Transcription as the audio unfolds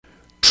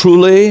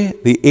Truly,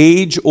 the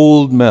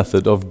age-old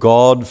method of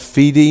God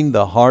feeding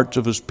the hearts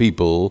of His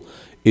people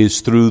is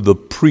through the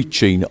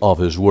preaching of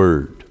His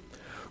Word.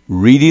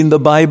 Reading the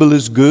Bible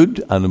is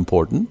good and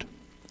important.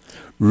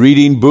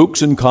 Reading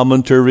books and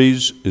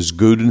commentaries is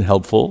good and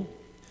helpful.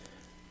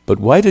 But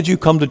why did you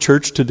come to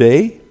church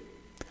today?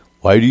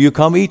 Why do you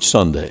come each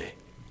Sunday?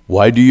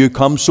 Why do you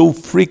come so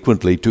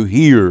frequently to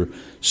hear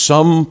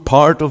some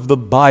part of the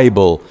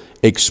Bible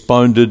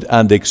expounded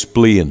and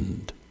explained?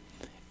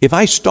 If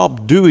I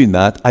stopped doing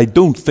that, I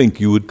don't think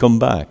you would come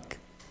back.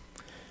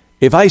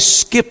 If I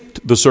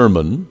skipped the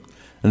sermon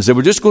and said,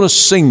 we're just going to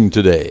sing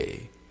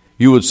today,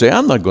 you would say,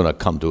 I'm not going to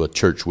come to a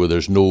church where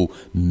there's no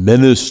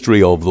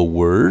ministry of the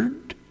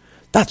Word.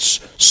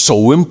 That's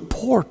so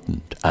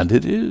important, and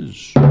it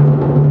is.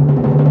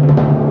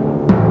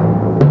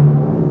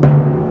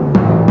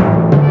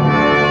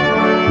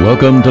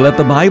 Welcome to Let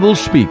the Bible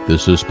Speak.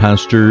 This is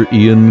Pastor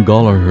Ian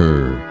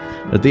Gallagher.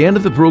 At the end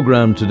of the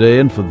program today,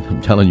 and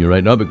I'm telling you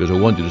right now because I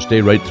want you to stay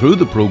right through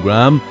the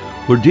program,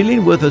 we're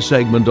dealing with a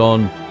segment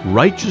on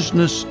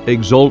righteousness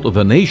exalteth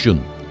a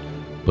nation,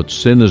 but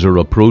sin is a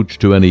reproach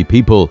to any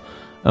people.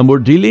 And we're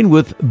dealing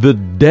with the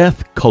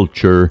death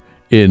culture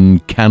in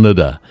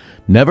Canada.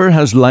 Never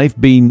has life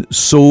been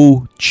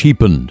so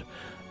cheapened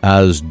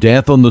as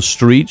death on the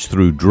streets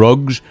through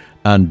drugs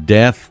and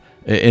death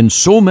in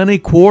so many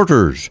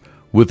quarters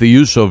with the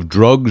use of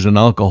drugs and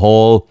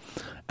alcohol,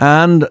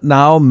 and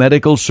now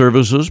medical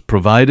services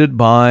provided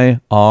by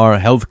our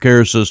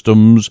healthcare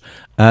systems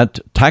at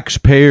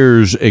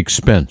taxpayers'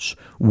 expense.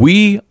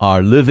 We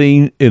are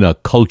living in a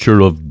culture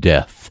of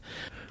death.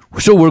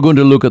 So we're going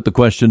to look at the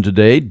question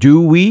today, do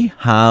we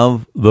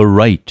have the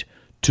right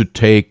to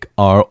take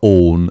our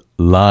own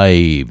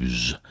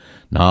lives?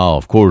 Now,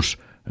 of course,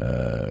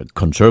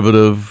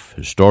 conservative,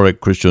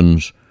 historic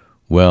Christians,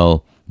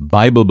 well,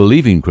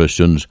 Bible-believing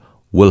Christians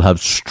will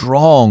have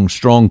strong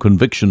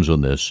convictions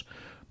on this,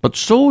 but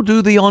so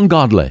do the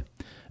ungodly.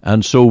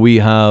 And so we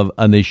have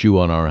an issue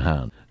on our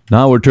hands.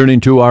 Now we're turning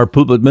to our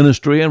pulpit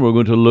ministry, and we're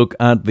going to look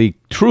at the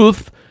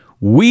truth.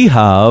 We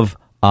have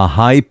a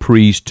high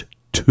priest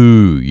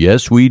too.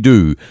 Yes, we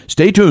do.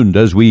 Stay tuned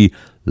as we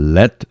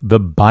let the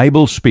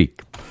Bible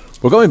speak.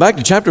 We're going back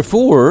to chapter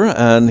 4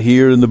 and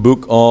here in the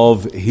book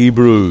of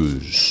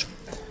Hebrews.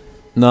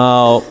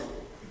 Now,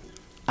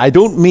 I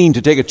don't mean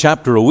to take a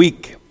chapter a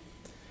week.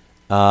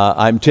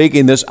 I'm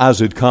taking this as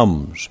it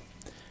comes.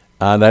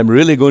 And I'm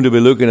really going to be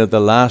looking at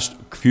the last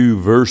few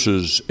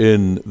verses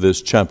in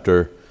this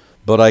chapter.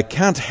 But I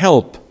can't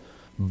help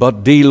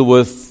but deal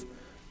with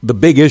the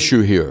big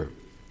issue here.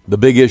 The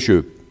big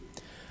issue.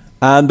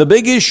 And the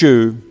big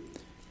issue,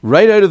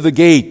 right out of the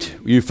gate,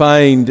 you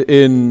find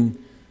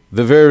in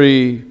the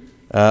very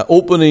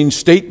opening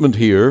statement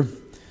here,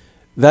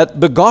 that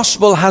the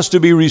gospel has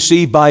to be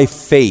received by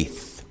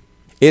faith.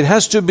 It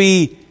has to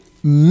be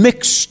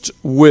mixed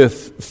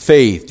with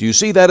faith. You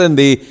see that in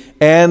the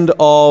end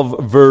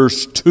of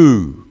verse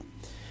 2.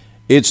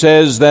 It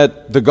says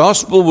that the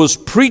gospel was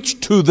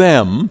preached to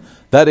them,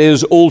 that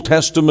is Old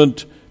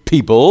Testament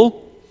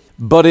people,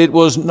 but it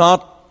was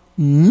not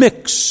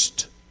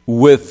mixed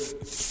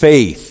with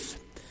faith.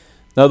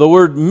 Now the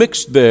word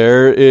mixed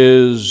there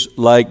is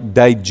like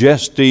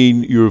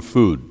digesting your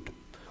food.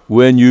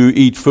 When you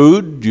eat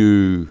food,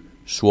 you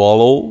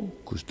swallow,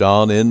 goes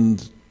down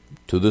into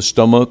the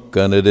stomach,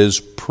 and it is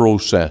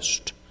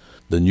processed.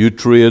 The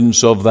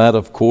nutrients of that,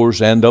 of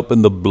course, end up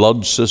in the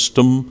blood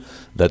system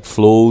that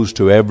flows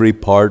to every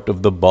part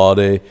of the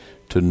body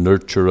to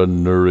nurture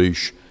and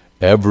nourish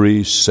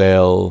every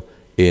cell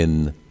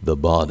in the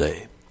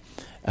body.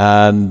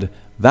 And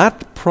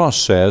that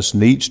process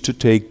needs to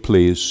take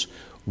place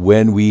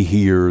when we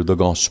hear the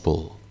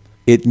gospel.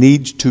 It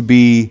needs to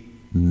be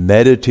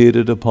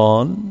meditated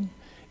upon.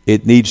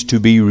 It needs to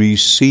be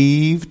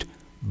received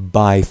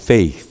by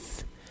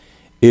faith.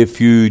 If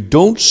you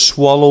don't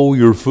swallow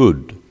your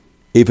food,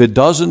 if it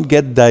doesn't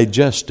get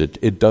digested,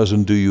 it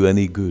doesn't do you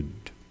any good.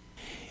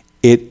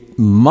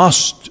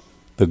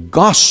 The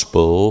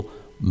gospel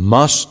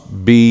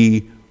must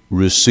be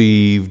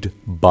received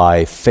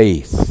by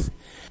faith.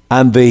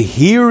 And the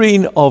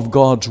hearing of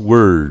God's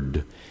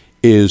word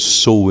is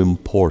so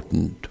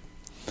important.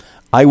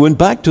 I went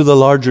back to the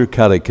larger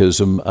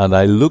catechism and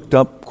I looked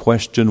up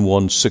question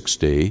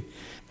 160.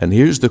 And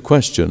here's the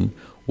question.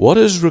 What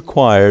is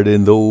required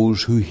in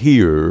those who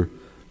hear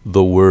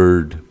the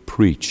word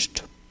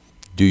preached?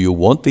 Do you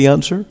want the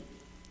answer?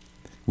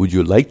 Would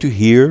you like to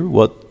hear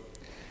what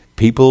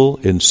people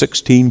in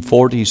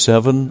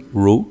 1647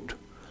 wrote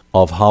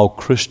of how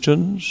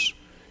Christians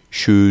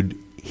should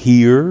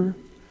hear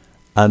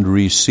and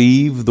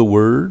receive the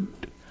word,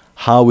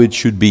 how it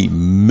should be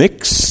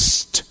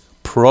mixed,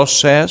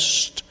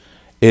 processed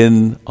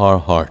in our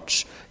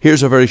hearts?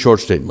 Here's a very short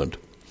statement.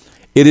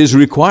 It is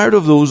required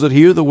of those that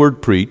hear the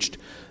word preached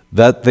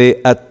that they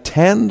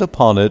attend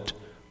upon it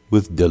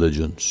with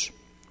diligence,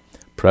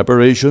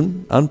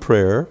 preparation and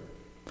prayer,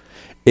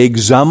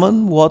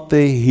 examine what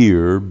they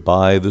hear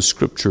by the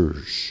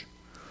Scriptures,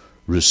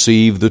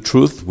 receive the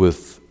truth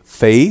with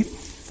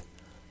faith,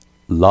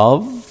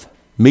 love,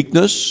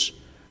 meekness,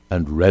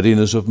 and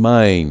readiness of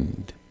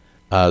mind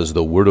as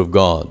the Word of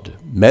God.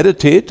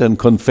 Meditate and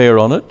confer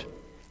on it,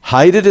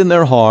 hide it in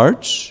their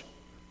hearts,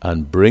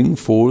 and bring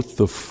forth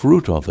the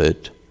fruit of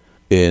it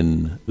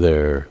in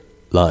their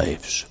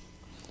lives.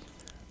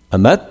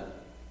 And that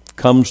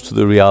comes to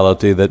the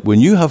reality that when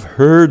you have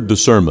heard the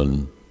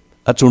sermon,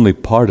 that's only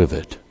part of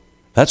it.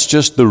 That's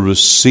just the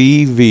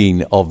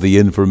receiving of the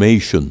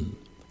information.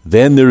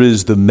 Then there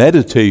is the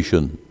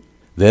meditation.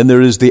 Then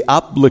there is the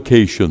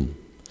application,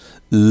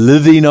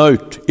 living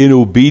out in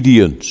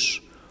obedience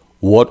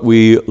what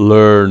we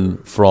learn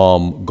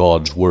from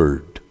God's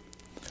Word.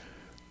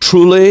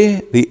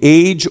 Truly, the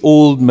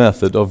age-old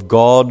method of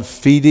God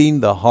feeding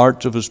the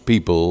hearts of His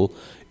people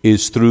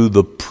is through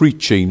the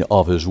preaching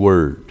of His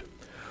Word.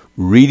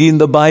 Reading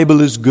the Bible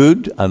is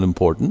good and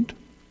important.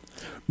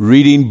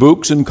 Reading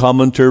books and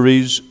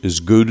commentaries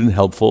is good and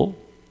helpful.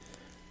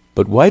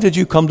 But why did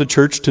you come to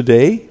church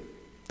today?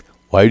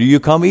 Why do you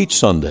come each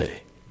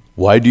Sunday?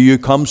 Why do you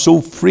come so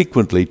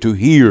frequently to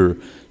hear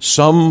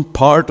some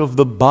part of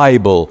the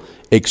Bible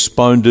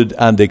expounded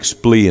and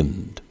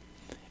explained?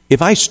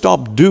 If I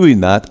stopped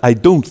doing that, I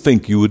don't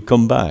think you would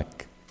come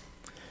back.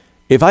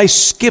 If I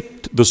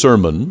skipped the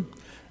sermon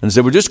and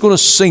said, we're just going to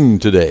sing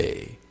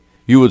today,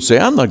 you would say,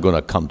 I'm not going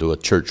to come to a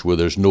church where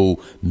there's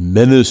no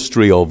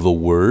ministry of the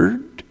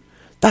Word.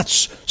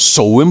 That's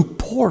so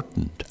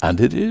important, and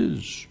it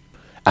is.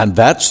 And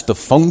that's the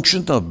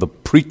function of the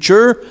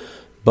preacher,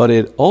 but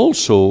it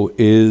also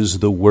is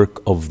the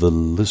work of the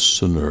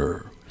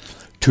listener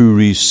to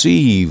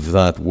receive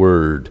that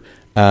Word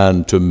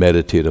and to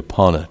meditate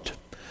upon it.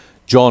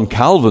 John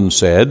Calvin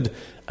said,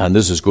 and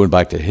this is going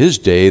back to his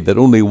day, that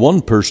only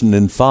 1 person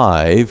in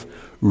 5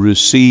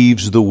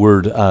 receives the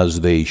Word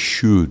as they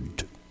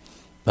should.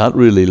 That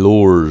really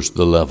lowers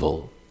the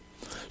level.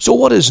 So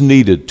what is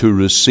needed to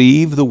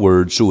receive the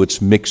Word so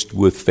it's mixed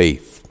with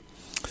faith?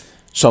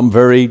 Some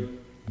very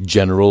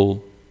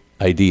general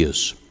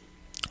ideas.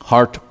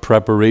 Heart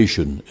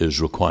preparation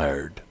is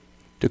required.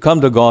 To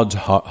come to God's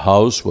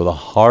house with a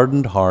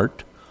hardened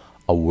heart,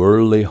 a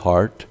worldly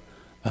heart,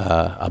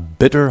 a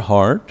bitter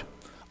heart,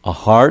 a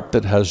heart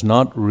that has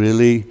not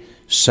really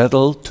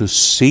settled to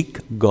seek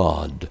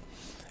God,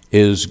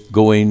 is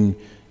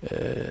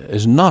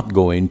not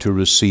going to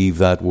receive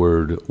that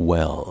Word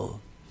well.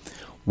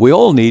 We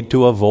all need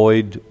to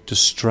avoid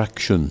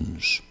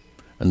distractions,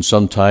 and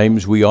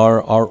sometimes we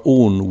are our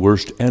own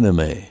worst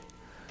enemy.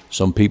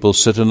 Some people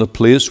sit in a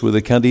place where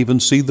they can't even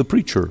see the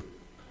preacher.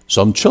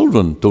 Some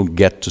children don't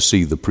get to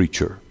see the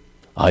preacher.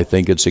 I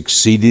think it's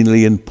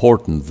exceedingly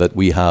important that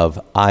we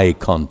have eye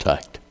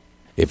contact.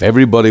 If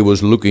everybody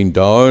was looking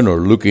down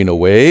or looking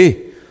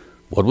away,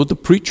 what would the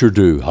preacher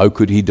do? How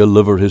could he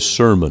deliver his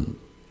sermon?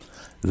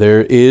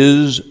 There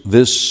is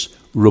this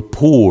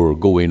rapport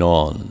going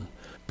on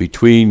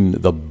between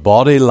the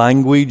body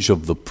language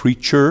of the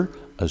preacher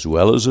as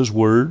well as his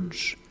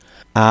words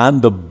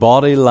and the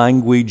body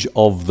language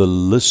of the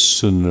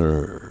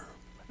listener.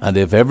 And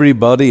if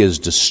everybody is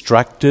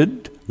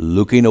distracted,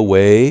 looking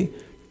away,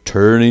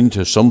 turning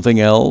to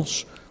something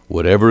else,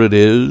 whatever it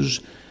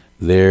is,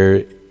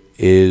 there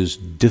is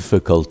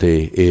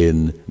difficulty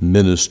in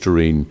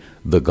ministering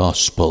the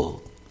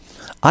gospel.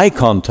 Eye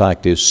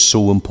contact is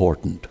so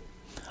important.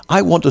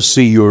 I want to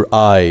see your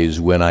eyes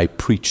when I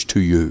preach to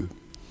you.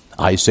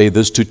 I say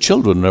this to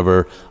children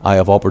whenever I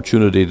have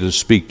opportunity to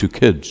speak to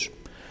kids.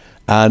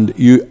 And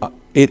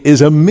it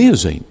is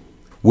amazing.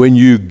 When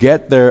you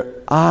get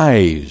their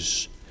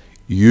eyes,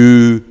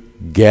 you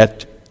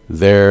get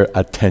their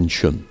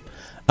attention.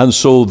 And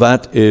so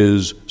that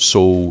is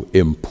so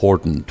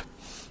important.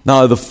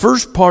 Now, the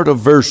first part of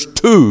verse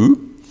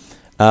 2,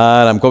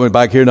 and I'm coming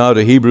back here now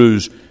to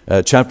Hebrews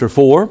chapter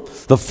 4.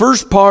 The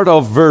first part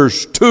of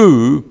verse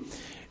 2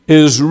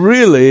 is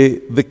really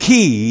the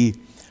key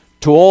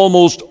to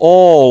almost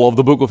all of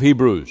the book of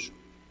Hebrews.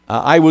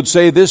 I would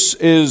say this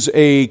is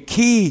a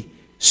key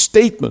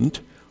statement,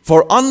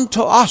 for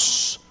unto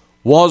us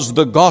was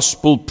the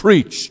gospel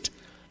preached,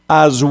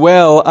 as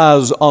well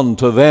as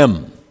unto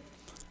them.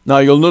 Now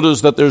you'll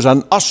notice that there's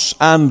an us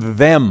and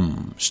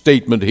them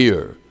statement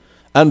here.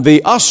 And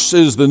the us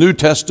is the New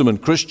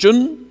Testament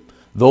Christian,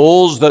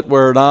 those that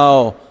were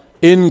now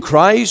in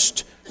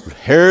Christ,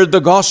 heard the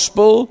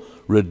gospel,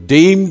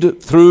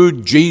 redeemed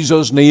through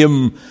Jesus'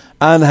 name,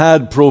 and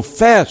had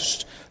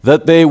professed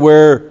that they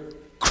were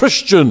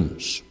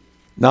Christians.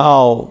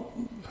 Now,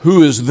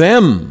 who is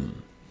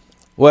them?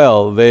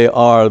 Well, they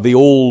are the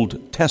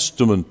Old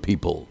Testament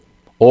people,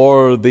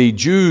 or the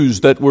Jews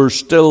that were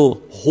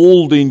still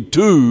holding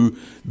to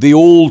the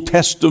Old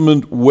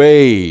Testament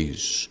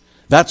ways.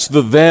 That's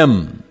the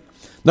them.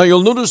 Now,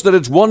 you'll notice that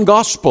it's one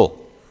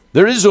gospel.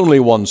 There is only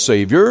one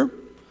Savior.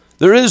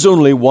 There is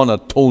only one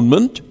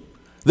atonement.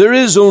 There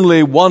is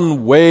only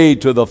one way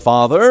to the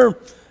Father,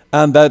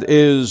 and that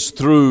is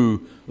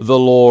through the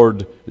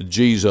Lord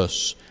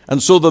Jesus.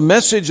 And so the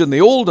message in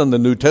the Old and the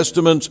New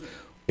Testaments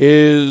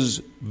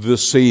is the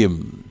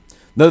same.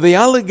 Now, the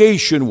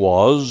allegation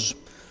was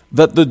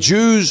that the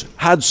Jews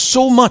had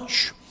so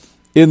much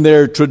in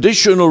their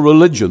traditional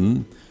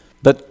religion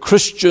that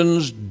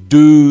Christians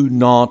do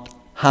not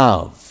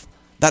have.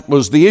 That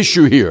was the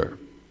issue here.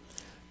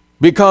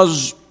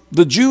 Because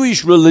the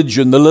Jewish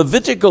religion, the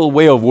Levitical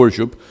way of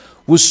worship,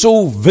 was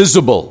so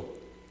visible.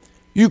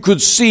 You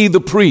could see the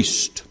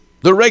priest,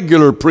 the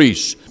regular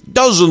priests,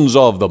 dozens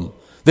of them.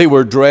 They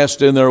were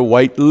dressed in their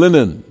white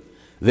linen.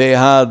 They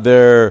had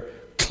their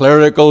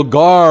clerical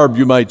garb,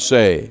 you might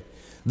say.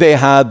 They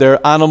had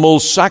their animal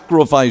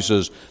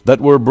sacrifices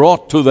that were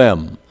brought to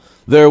them.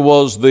 There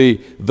was the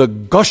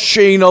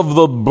gushing of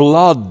the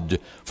blood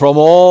from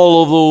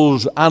all of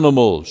those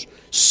animals,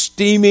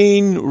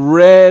 steaming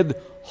red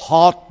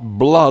hot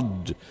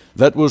blood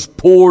that was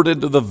poured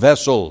into the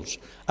vessels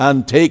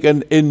and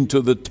taken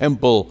into the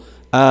temple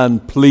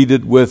and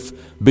pleaded with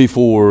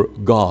before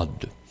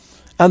God.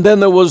 And then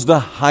there was the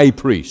high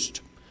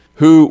priest,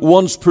 who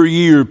once per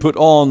year put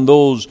on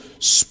those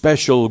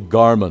special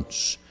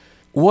garments.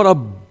 What a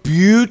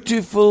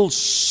beautiful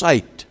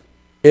sight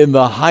in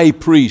the high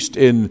priest,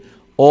 in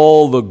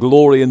all the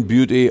glory and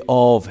beauty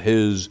of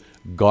his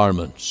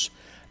garments.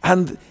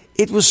 And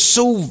it was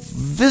so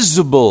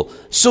visible,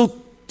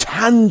 so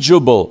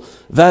tangible,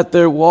 that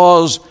there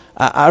was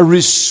a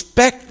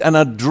respect and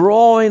a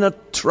drawing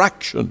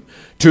attraction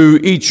to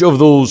each of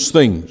those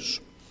things.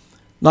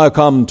 Now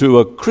come to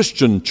a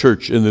Christian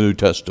church in the New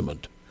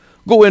Testament.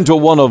 Go into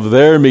one of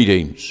their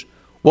meetings.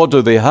 What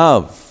do they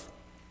have?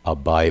 A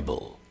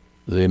Bible.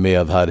 They may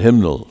have had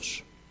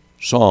hymnals,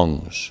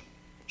 songs,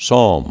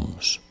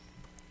 psalms,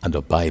 and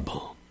a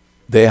Bible.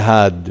 They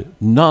had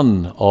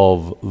none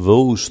of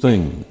those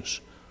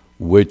things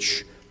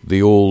which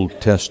the Old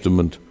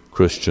Testament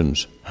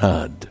Christians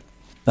had.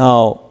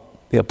 Now,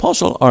 the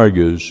apostle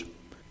argues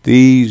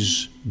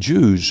these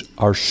Jews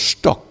are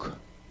stuck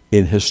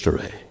in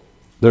history.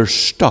 They're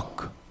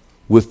stuck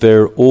with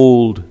their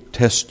Old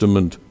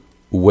Testament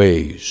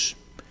ways.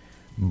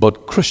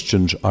 But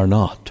Christians are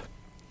not.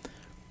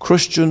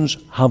 Christians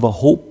have a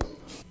hope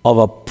of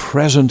a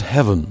present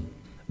heaven,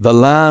 the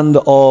land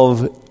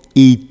of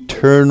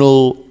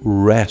eternal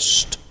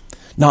rest.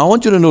 Now, I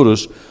want you to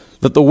notice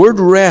that the word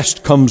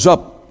rest comes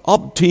up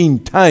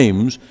 18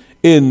 times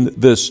in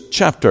this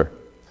chapter.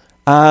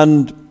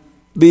 And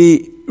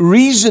the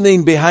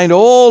reasoning behind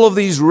all of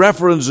these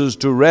references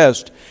to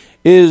rest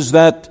is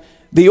that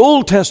the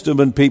Old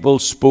Testament people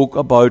spoke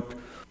about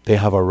they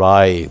have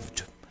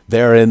arrived.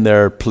 They're in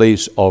their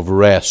place of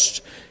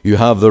rest. You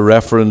have the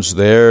reference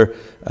there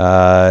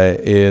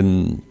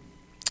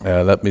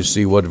let me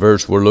see what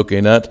verse we're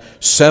looking at,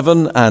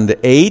 7 and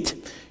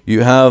 8.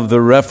 You have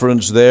the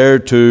reference there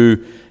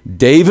to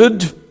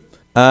David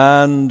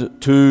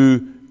and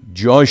to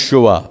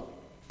Joshua.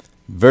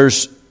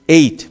 Verse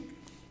 8.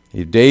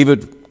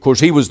 David, of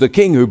course, he was the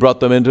king who brought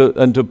them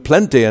into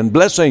plenty and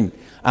blessing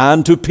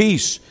and to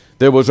peace.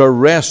 There was a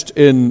rest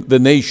in the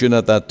nation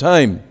at that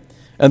time.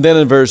 And then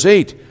in verse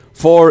 8,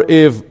 for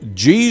if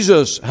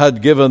Jesus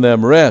had given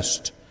them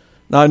rest.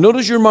 Now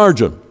notice your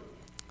margin.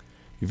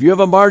 If you have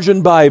a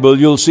margin Bible,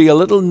 you'll see a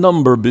little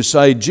number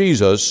beside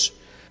Jesus,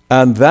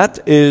 and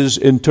that is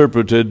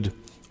interpreted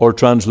or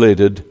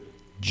translated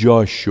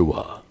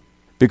Joshua.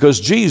 Because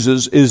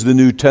Jesus is the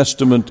New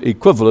Testament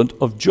equivalent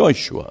of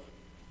Joshua.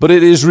 But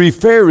it is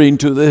referring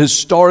to the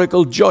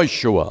historical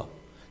Joshua.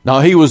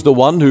 Now, he was the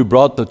one who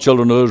brought the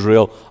children of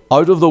Israel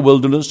out of the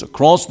wilderness,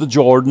 across the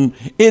Jordan,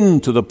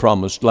 into the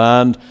promised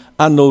land,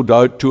 and no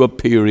doubt to a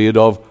period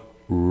of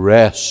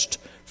rest,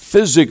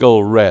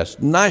 physical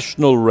rest,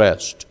 national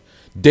rest.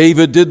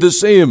 David did the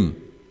same.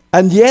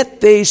 And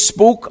yet they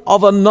spoke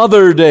of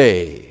another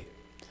day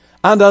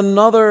and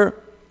another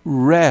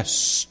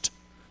rest.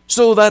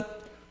 So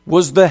that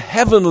was the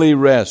heavenly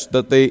rest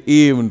that they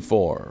aimed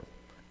for.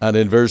 And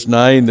in verse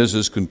 9, this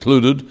is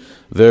concluded,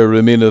 there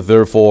remaineth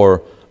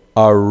therefore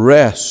a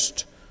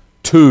rest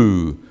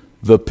to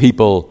the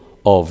people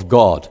of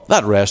God.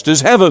 That rest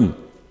is heaven.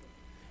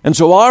 And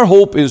so our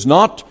hope is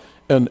not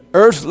in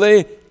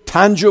earthly,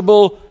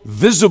 tangible,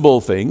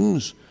 visible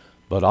things,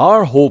 but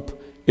our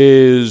hope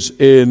is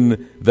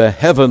in the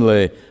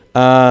heavenly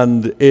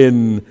and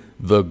in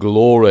the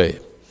glory.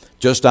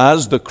 Just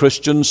as the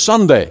Christian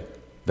Sunday,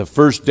 the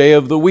first day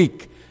of the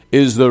week,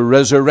 is the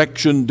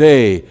resurrection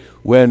day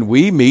when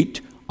we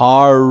meet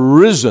our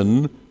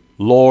risen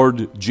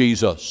Lord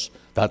Jesus.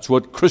 That's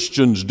what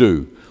Christians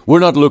do. We're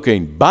not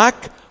looking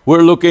back,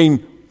 we're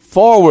looking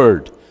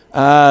forward,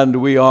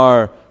 and we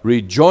are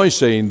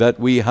rejoicing that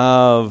we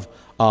have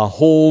a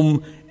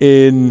home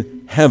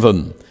in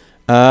heaven.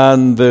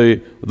 And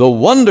the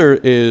wonder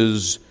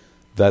is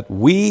that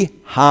we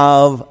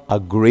have a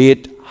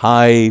great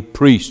high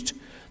priest.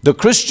 The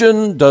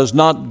Christian does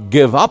not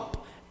give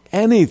up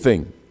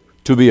anything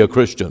to be a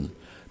Christian,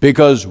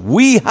 because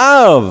we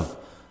have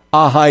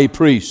a high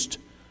priest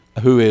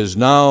who is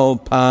now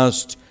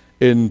passed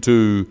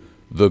into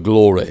the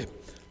glory.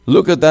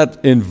 Look at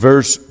that in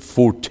verse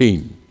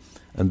 14.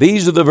 And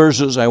these are the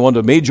verses I want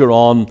to major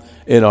on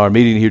in our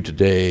meeting here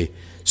today.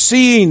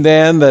 Seeing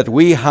then that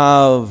we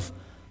have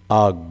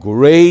a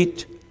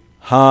great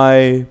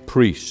high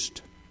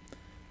priest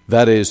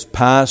that is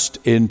passed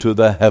into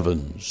the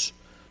heavens.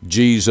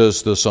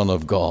 Jesus, the Son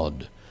of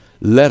God.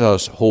 Let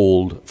us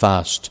hold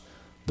fast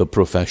the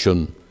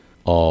profession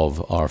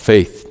of our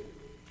faith.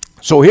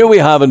 So here we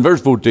have in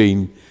verse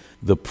 14,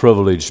 the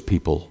privileged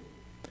people.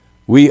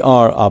 We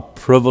are a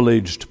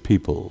privileged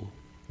people.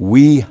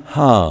 We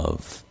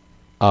have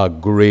a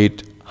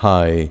great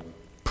high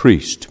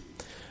priest.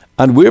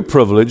 And we're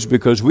privileged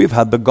because we've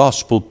had the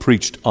gospel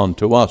preached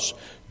unto us,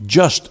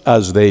 just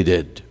as they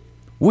did.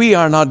 We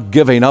are not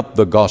giving up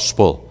the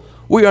gospel.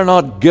 We are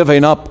not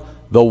giving up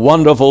the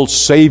wonderful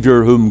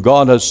Savior whom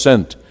God has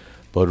sent,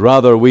 but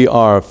rather we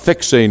are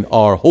fixing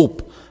our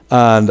hope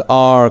and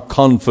our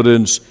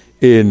confidence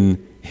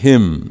in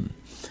Him.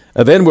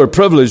 And then we're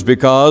privileged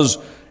because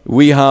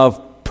we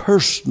have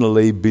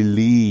personally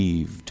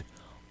believed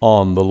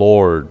on the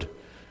Lord.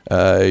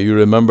 You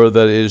remember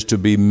that it is to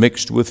be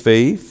mixed with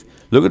faith.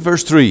 Look at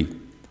verse 3.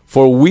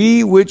 For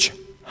we which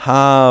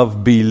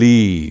have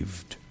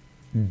believed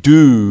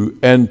do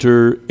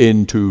enter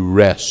into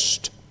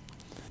rest.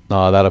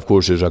 Now that, of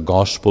course, is a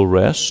gospel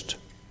rest.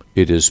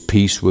 It is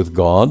peace with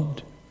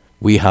God.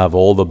 We have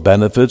all the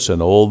benefits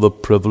and all the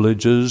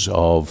privileges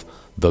of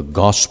the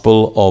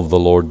gospel of the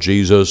Lord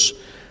Jesus.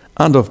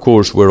 And, of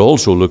course, we're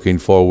also looking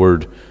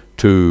forward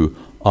to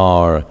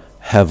our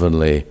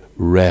heavenly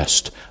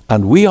rest.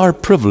 And we are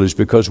privileged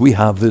because we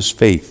have this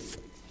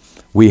faith.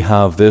 We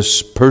have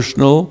this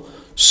personal,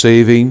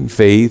 saving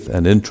faith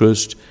and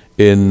interest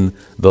in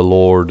the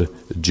Lord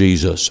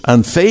Jesus.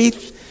 And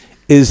faith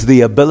is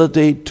the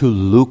ability to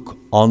look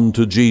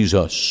unto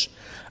Jesus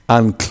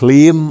and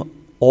claim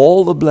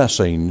all the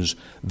blessings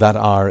that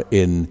are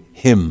in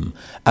Him.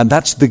 And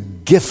that's the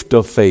gift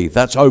of faith.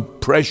 That's how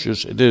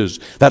precious it is.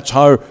 That's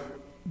how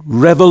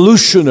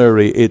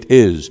revolutionary it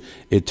is.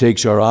 It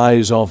takes our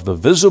eyes off the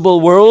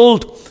visible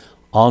world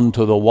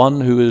onto the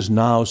one who is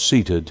now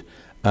seated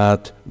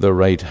at the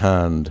right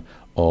hand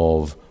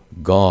of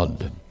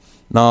God.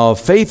 Now,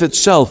 faith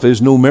itself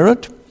is no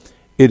merit.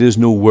 It is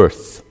no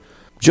worth.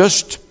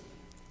 Just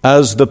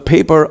as the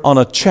paper on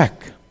a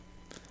check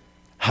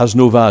has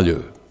no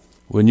value.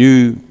 When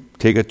you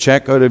take a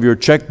check out of your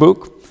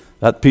checkbook,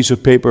 that piece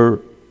of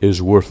paper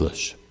is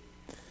worthless.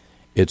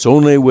 It's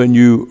only when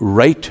you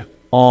write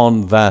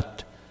on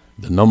that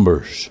the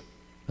numbers.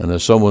 And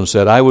as someone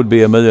said, I would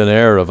be a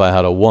millionaire if I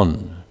had a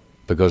 1,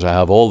 because I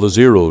have all the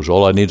zeros.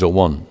 All I need is a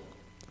 1.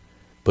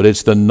 But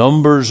it's the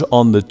numbers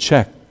on the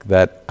check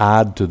that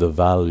add to the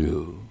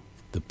value.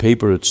 The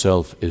paper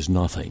itself is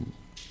nothing.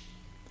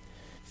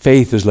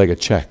 Faith is like a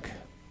check.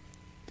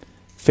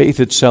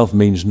 Faith itself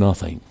means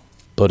nothing,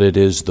 but it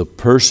is the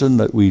person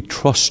that we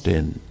trust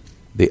in,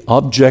 the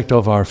object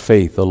of our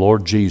faith, the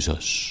Lord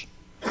Jesus,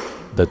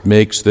 that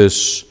makes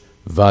this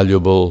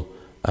valuable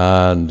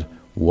and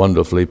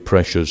wonderfully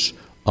precious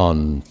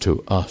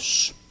unto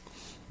us.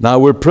 Now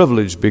we're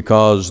privileged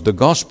because the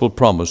gospel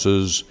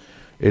promises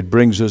it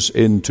brings us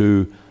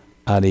into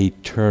an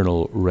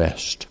eternal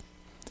rest,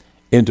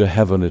 into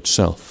heaven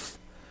itself.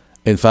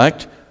 In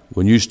fact,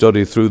 when you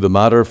study through the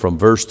matter from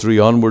verse 3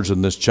 onwards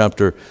in this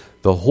chapter,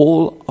 the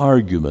whole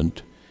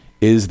argument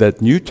is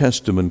that New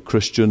Testament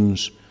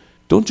Christians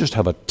don't just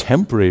have a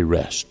temporary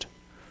rest.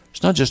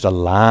 It's not just a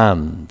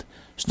land.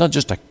 It's not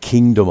just a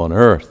kingdom on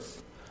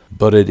earth,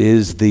 but it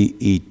is the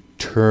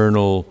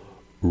eternal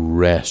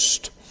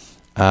rest.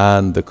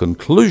 And the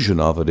conclusion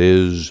of it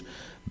is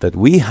that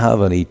we have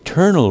an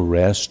eternal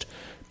rest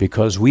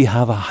because we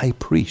have a high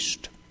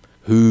priest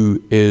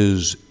who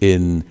is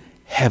in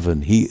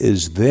heaven. He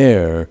is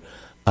there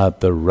at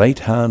the right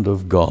hand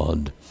of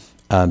God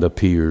and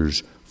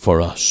appears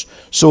for us.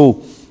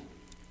 So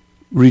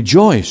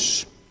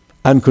rejoice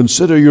and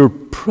consider your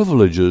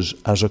privileges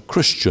as a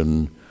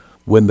Christian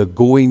when the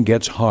going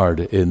gets hard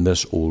in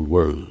this old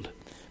world.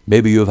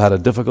 Maybe you've had a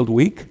difficult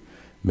week.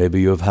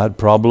 Maybe you've had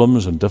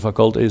problems and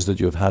difficulties that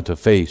you've had to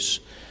face.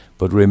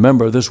 But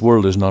remember, this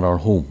world is not our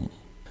home.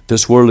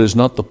 This world is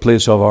not the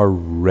place of our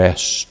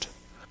rest.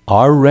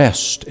 Our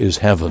rest is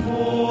heaven.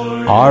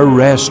 Our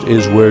rest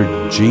is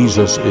where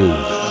Jesus is,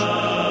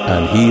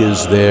 and He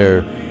is there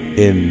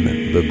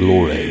in the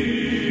glory.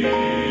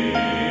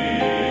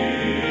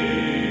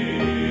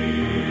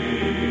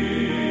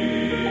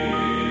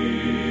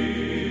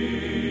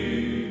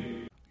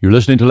 You're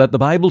listening to Let the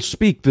Bible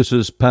Speak. This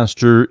is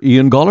Pastor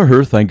Ian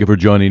Gollaher. Thank you for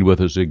joining with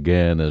us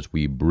again as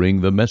we bring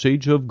the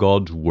message of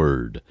God's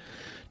Word.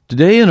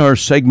 Today in our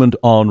segment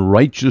on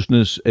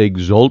righteousness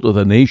exalteth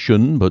a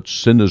nation, but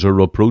sin is a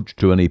reproach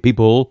to any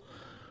people,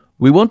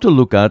 we want to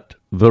look at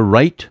the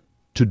right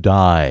to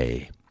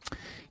die.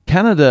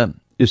 Canada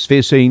is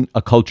facing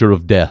a culture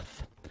of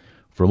death,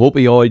 from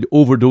opioid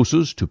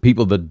overdoses to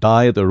people that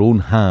die at their own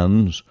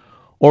hands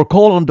or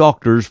call on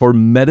doctors for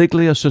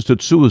medically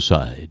assisted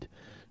suicide.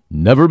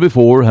 Never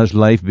before has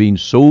life been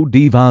so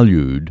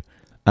devalued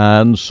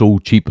and so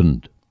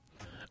cheapened.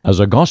 As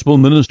a gospel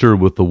minister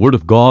with the Word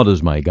of God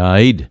as my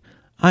guide,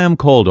 I am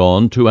called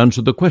on to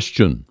answer the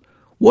question,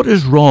 what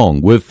is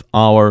wrong with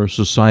our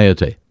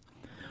society?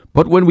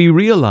 But when we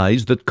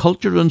realize that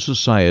culture and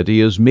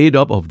society is made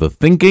up of the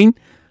thinking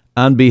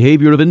and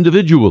behavior of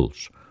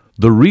individuals,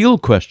 the real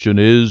question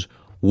is,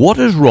 What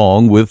is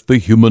wrong with the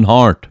human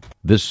heart?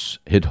 This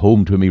hit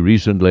home to me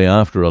recently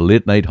after a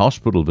late-night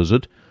hospital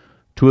visit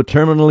to a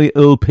terminally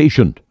ill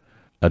patient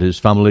at his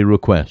family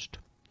request.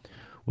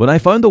 When I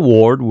found the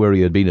ward where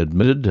he had been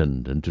admitted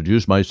and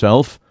introduced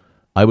myself,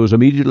 I was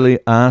immediately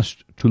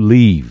asked to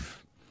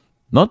leave,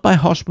 not by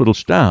hospital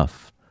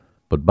staff,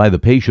 but by the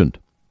patient.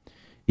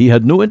 He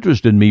had no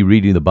interest in me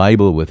reading the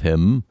Bible with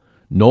him,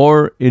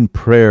 nor in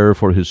prayer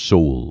for his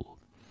soul.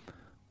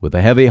 With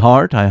a heavy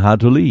heart, I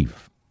had to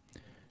leave.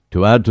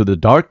 To add to the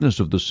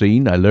darkness of the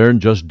scene, I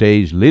learned just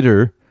days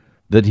later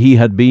that he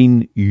had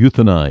been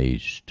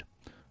euthanized.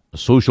 A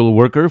social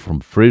worker from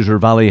Fraser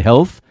Valley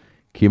Health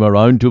came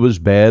around to his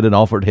bed and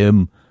offered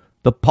him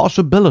the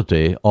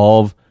possibility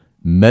of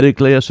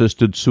medically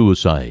assisted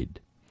suicide.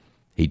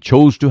 He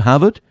chose to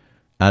have it,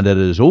 and at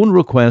his own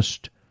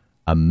request,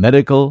 a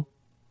medical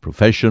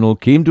professional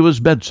came to his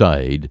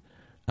bedside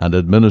and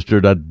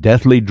administered a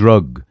deathly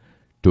drug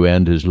to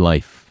end his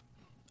life.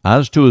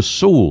 As to his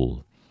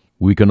soul,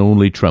 we can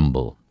only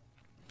tremble.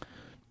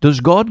 Does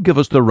God give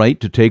us the right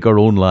to take our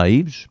own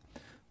lives?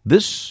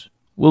 This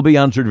will be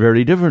answered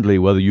very differently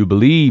whether you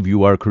believe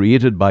you are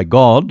created by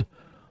God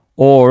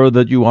or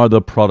that you are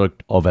the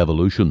product of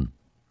evolution.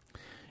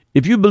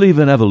 If you believe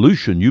in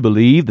evolution, you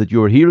believe that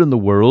you are here in the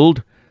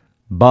world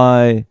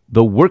by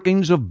the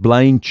workings of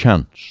blind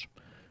chance.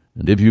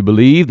 And if you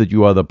believe that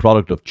you are the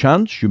product of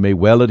chance, you may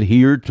well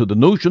adhere to the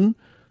notion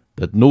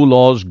that no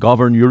laws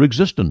govern your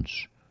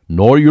existence,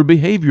 nor your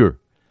behavior,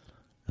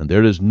 and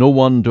there is no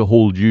one to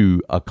hold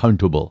you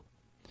accountable.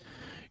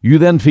 You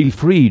then feel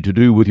free to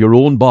do with your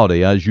own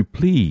body as you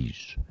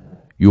please.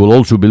 You will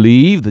also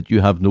believe that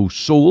you have no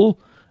soul,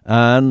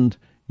 and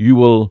you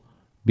will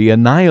be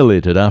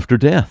annihilated after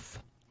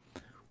death.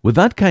 With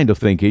that kind of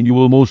thinking, you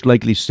will most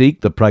likely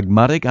seek the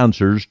pragmatic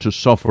answers to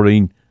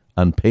suffering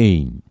and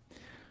pain.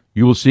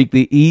 You will seek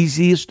the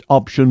easiest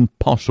option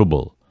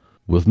possible,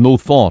 with no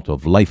thought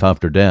of life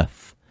after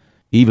death,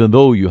 even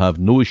though you have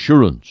no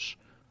assurance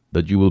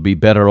that you will be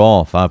better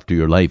off after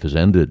your life is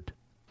ended.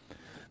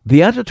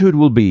 The attitude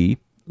will be,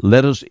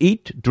 let us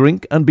eat,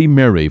 drink, and be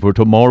merry, for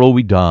tomorrow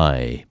we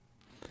die.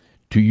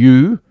 To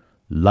you,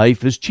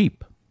 life is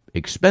cheap,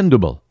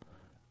 expendable,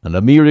 and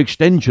a mere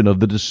extension of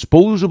the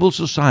disposable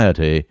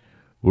society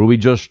where we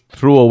just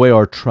throw away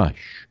our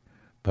trash.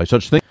 By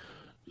such things.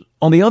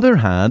 On the other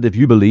hand, if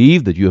you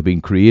believe that you have been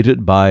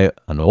created by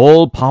an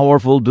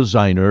all-powerful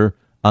designer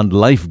and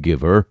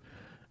life-giver,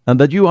 and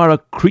that you are a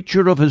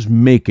creature of his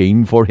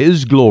making for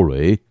his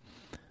glory,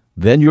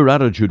 then your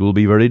attitude will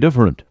be very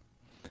different.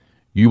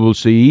 You will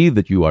see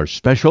that you are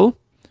special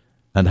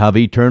and have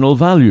eternal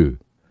value,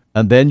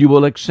 and then you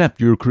will accept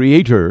your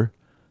Creator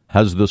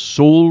has the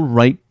sole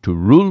right to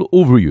rule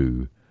over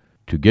you,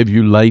 to give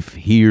you life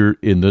here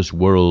in this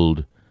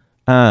world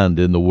and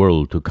in the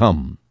world to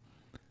come,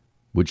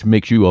 which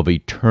makes you of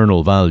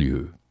eternal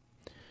value.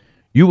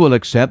 You will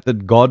accept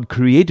that God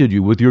created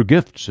you with your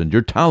gifts and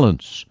your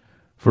talents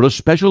for a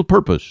special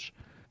purpose,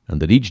 and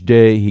that each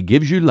day He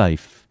gives you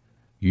life,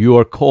 you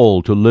are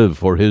called to live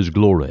for His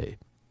glory.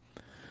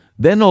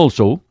 Then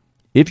also,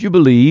 if you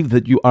believe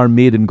that you are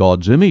made in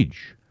God's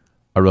image,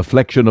 a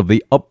reflection of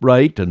the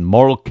upright and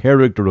moral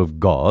character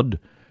of God,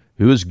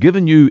 who has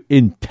given you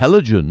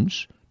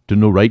intelligence to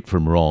know right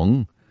from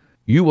wrong,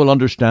 you will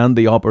understand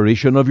the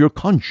operation of your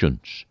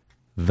conscience,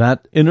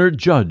 that inner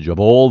judge of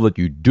all that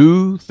you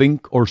do,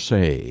 think, or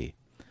say.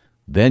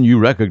 Then you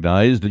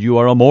recognize that you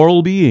are a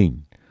moral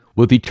being,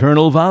 with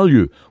eternal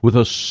value, with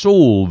a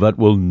soul that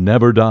will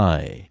never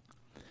die.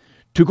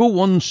 To go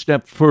one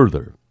step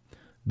further,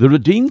 the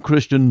redeemed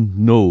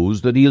Christian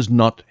knows that he is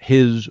not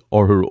his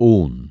or her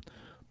own,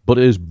 but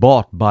is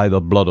bought by the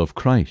blood of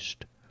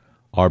Christ.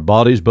 Our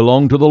bodies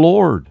belong to the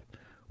Lord.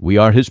 We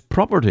are His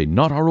property,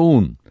 not our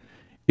own.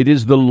 It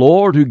is the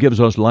Lord who gives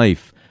us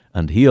life,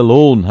 and He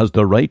alone has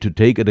the right to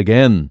take it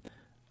again,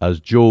 as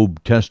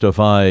Job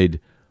testified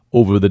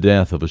over the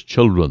death of his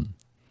children.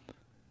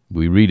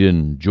 We read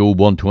in Job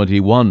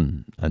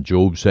 1:21, and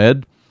Job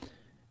said,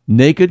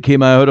 Naked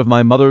came I out of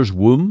my mother's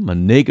womb,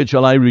 and naked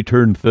shall I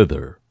return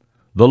thither.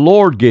 The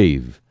Lord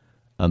gave,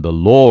 and the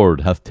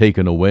Lord hath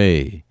taken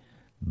away.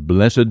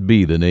 Blessed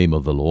be the name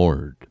of the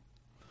Lord.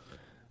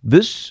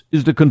 This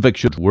is the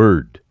conviction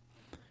word.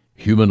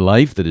 Human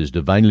life that is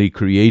divinely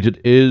created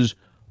is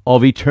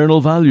of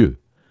eternal value,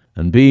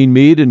 and being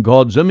made in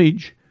God's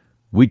image,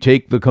 we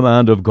take the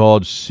command of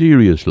God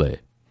seriously.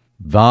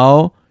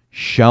 Thou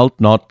shalt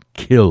not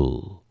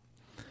kill.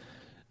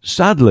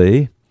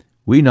 Sadly,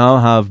 we now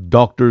have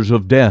doctors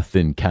of death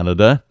in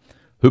Canada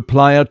who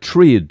ply a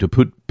trade to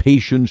put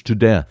patients to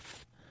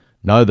death.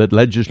 Now that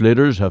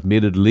legislators have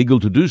made it legal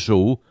to do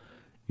so,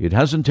 it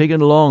hasn't taken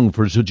long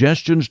for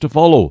suggestions to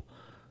follow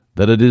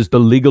that it is the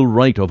legal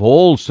right of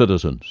all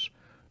citizens,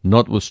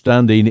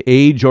 notwithstanding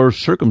age or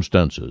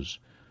circumstances,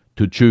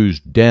 to choose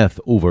death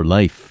over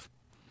life.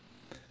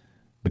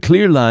 The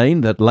clear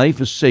line that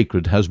life is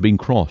sacred has been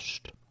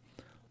crossed.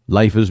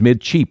 Life is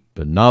made cheap,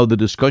 and now the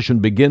discussion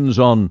begins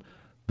on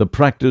the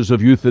practice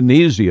of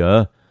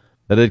euthanasia,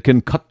 that it can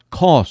cut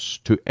costs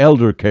to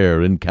elder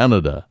care in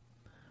Canada.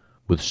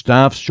 With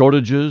staff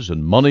shortages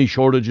and money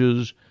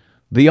shortages,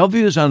 the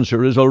obvious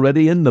answer is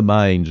already in the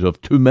minds of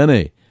too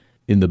many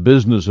in the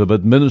business of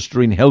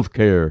administering health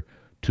care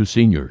to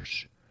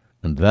seniors.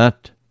 And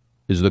that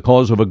is the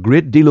cause of a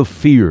great deal of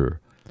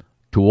fear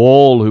to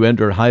all who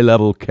enter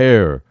high-level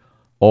care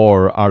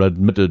or are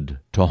admitted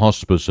to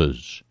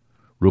hospices.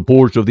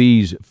 Reports of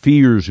these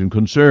fears and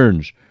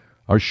concerns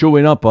are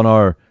showing up on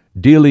our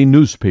daily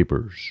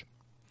newspapers.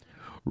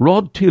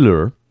 Rod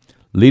Taylor,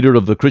 leader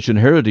of the Christian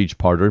Heritage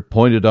Party,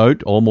 pointed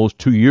out almost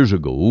 2 years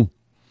ago,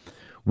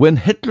 when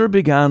Hitler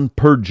began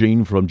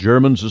purging from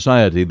German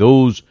society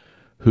those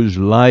whose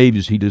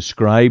lives he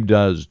described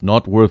as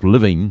not worth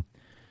living,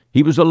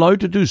 he was allowed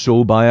to do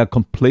so by a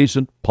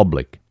complacent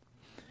public.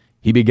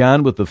 He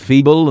began with the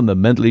feeble and the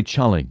mentally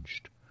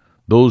challenged.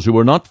 Those who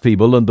were not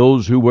feeble and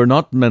those who were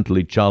not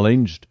mentally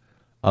challenged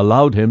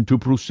allowed him to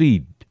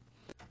proceed.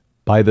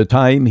 By the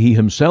time he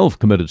himself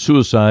committed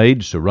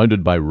suicide,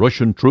 surrounded by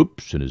Russian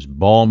troops in his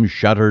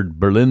bomb-shattered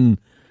Berlin,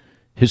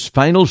 his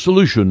final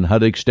solution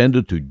had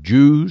extended to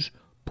Jews,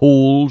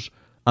 Poles,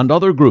 and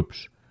other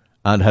groups,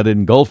 and had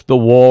engulfed the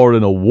war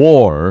in a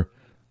war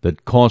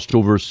that cost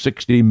over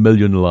 60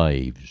 million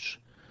lives.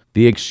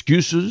 The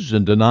excuses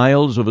and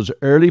denials of his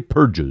early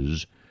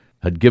purges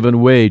had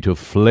given way to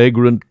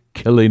flagrant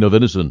killing of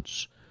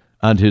innocents,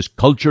 and his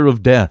culture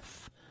of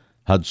death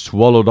had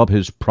swallowed up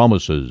his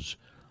promises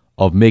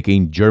of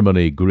making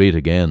Germany great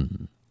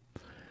again.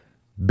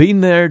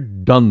 Been there,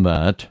 done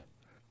that.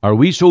 Are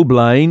we so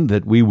blind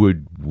that we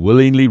would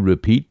willingly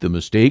repeat the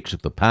mistakes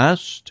of the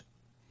past?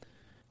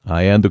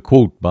 I end the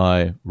quote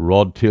by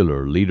Rod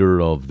Taylor,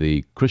 leader of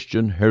the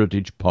Christian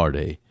Heritage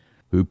Party,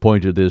 who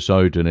pointed this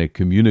out in a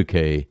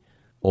communique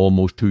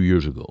almost 2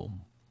 years ago.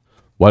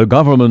 While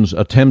governments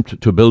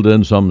attempt to build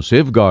in some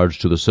safeguards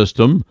to the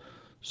system,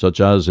 such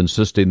as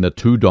insisting that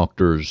 2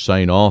 doctors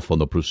sign off on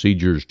the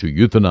procedures to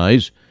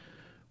euthanize,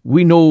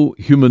 we know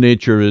human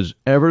nature is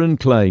ever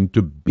inclined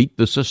to beat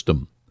the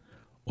system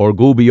or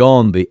go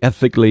beyond the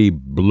ethically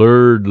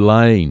blurred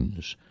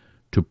lines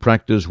to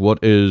practice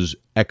what is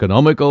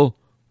economical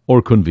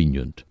or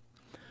convenient.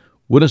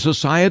 When a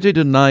society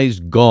denies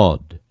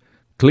God,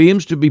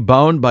 claims to be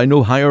bound by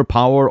no higher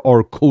power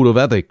or code of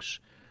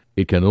ethics,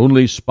 it can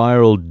only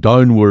spiral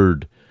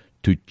downward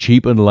to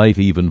cheapen life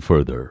even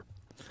further.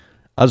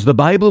 As the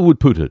Bible would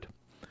put it,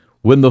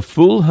 when the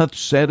fool hath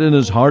said in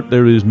his heart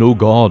there is no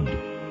God,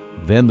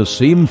 then the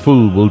same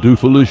fool will do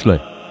foolishly,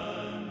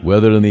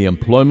 whether in the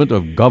employment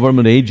of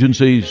government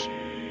agencies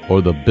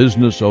or the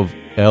business of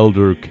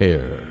elder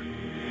care.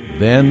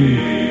 Then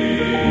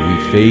we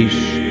face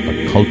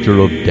a culture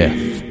of death.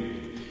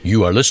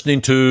 You are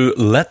listening to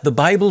Let the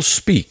Bible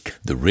Speak,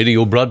 the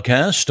radio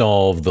broadcast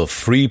of the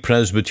Free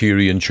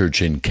Presbyterian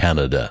Church in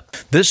Canada.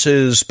 This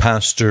is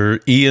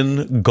Pastor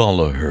Ian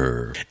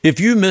Gollaher. If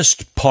you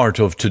missed part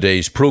of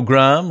today's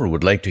program or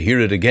would like to hear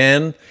it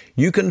again,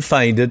 you can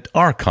find it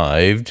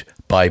archived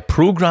by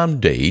program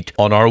date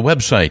on our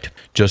website.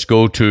 Just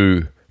go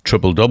to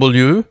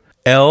www.ltbs.ca,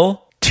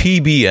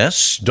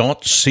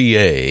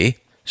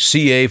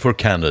 CA for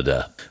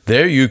Canada.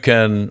 There you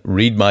can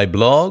read my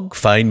blog,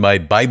 find my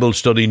Bible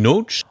study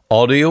notes,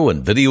 audio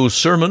and video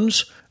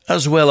sermons,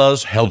 as well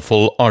as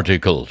helpful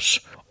articles.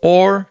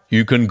 Or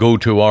you can go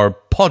to our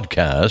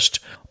podcast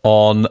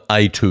on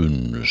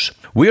iTunes.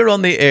 We're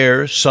on the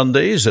air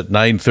Sundays at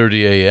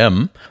 9:30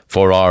 a.m.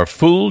 for our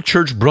full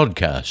church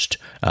broadcast,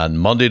 and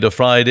Monday to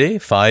Friday,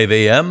 5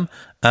 a.m.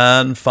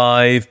 and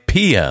 5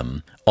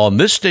 p.m. on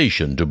this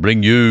station to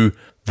bring you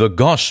the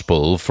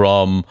gospel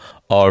from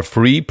our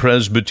Free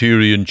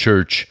Presbyterian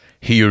Church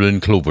here in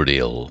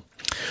Cloverdale.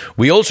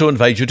 We also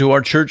invite you to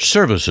our church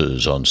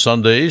services on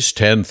Sundays,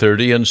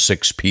 10:30 and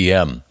 6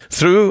 p.m.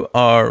 Through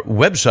our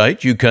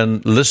website, you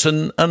can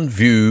listen and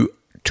view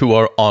to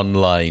our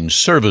online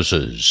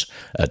services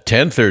at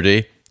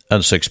 10:30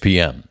 and 6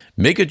 p.m.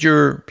 Make it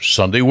your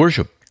Sunday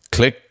worship.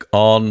 Click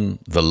on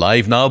the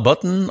Live Now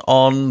button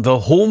on the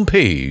home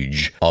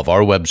page of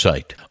our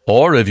website.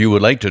 Or if you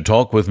would like to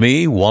talk with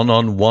me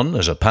one-on-one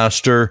as a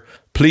pastor,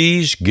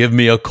 please give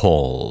me a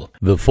call.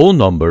 The phone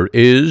number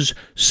is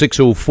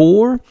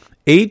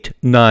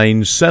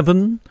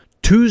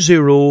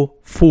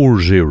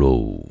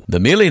 604-897-2040. The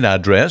mailing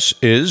address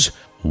is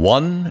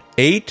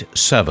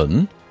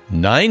 18790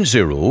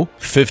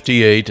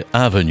 58th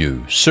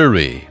Avenue,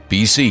 Surrey,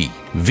 BC,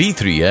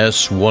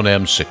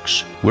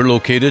 V3S1M6. We're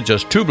located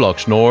just 2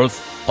 blocks north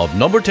of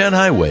number 10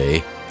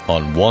 Highway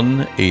on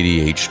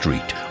 188th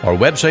Street. Our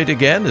website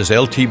again is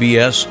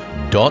ltbs.ca.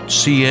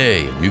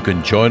 You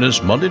can join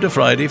us Monday to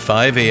Friday,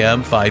 5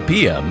 a.m., 5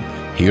 p.m.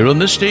 here on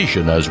the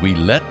station as we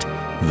let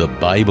the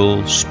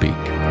Bible speak.